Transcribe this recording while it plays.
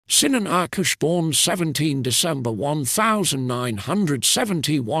Sinan Akkuş, born 17 December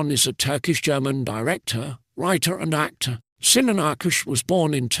 1971, is a Turkish-German director, writer and actor. Sinan Akkuş was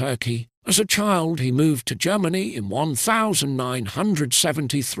born in Turkey. As a child he moved to Germany in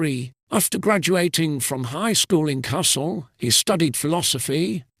 1973. After graduating from high school in Kassel, he studied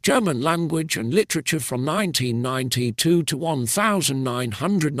philosophy, German language and literature from 1992 to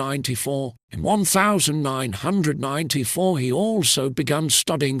 1994. In 1994 he also began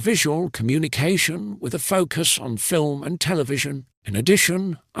studying visual communication with a focus on film and television. In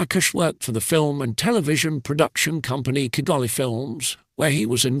addition, Akkuş worked for the film and television production company Kigali-Films, where he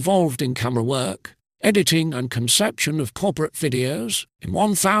was involved in camera work, editing and conception of corporate videos. In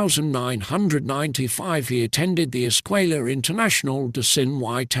 1995 he attended the Escuela Internacional de Cine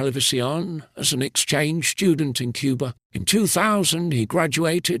y Televisión as an exchange student in Cuba. In 2000 he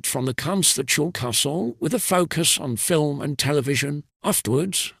graduated from the Kunsthochschule Kassel with a focus on film and television.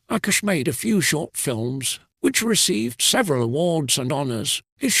 Afterwards, Akkuş made a few short films, which received several awards and honors.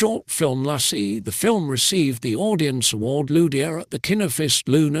 His short film Lassie, the film received the Audience Award Lüdia at the Kinofest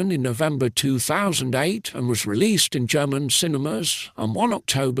Lünen in November 2008 and was released in German cinemas on 1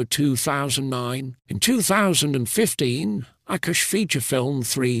 October 2009. In 2015, Akkuş feature film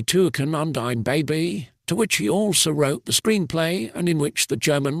 3 Türken und ein Baby, to which he also wrote the screenplay and in which the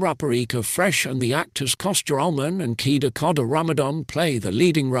German rapper Eko Fresh and the actors Kostya Alman and Kida Koda Ramadan play the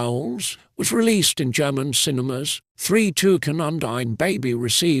leading roles, was released in German cinemas. 3 Türken und ein Baby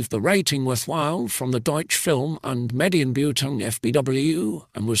received the rating worthwhile from the Deutsche Film- und Medienbeutung FBW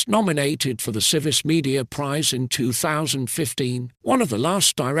and was nominated for the Civis Media Prize in 2015. One of the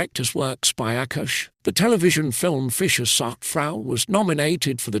last director's works by Akkuş, the television film Fischer sagt Frau, was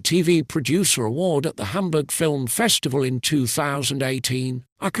nominated for the TV Producer Award at the Hamburg Film Festival in 2018.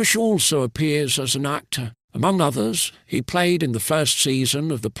 Akkuş also appears as an actor. Among others, he played in the first season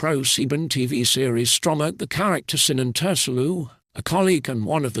of the Pro7 TV series Stromberg the character Sinan Akkuş, a colleague and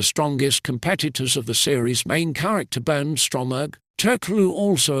one of the strongest competitors of the series' main character Bernd Stromberg. Akkuş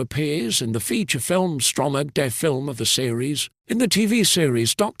also appears in the feature film Stromberg der Film of the series. In the TV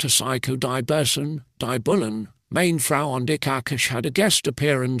series Dr. Psycho Die Person, Die Bullen, main Frau und ich Akkuş had a guest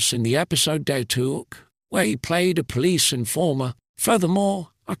appearance in the episode Der Turk, where he played a police informer. Furthermore,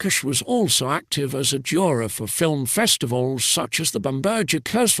 Akkuş was also active as a juror for film festivals such as the Bamberger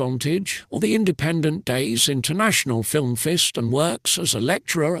Kurzfilmtage or the Independent Days International Film Fest and works as a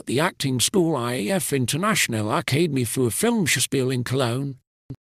lecturer at the acting school IAF International Akademie für Filmschauspiel in Cologne.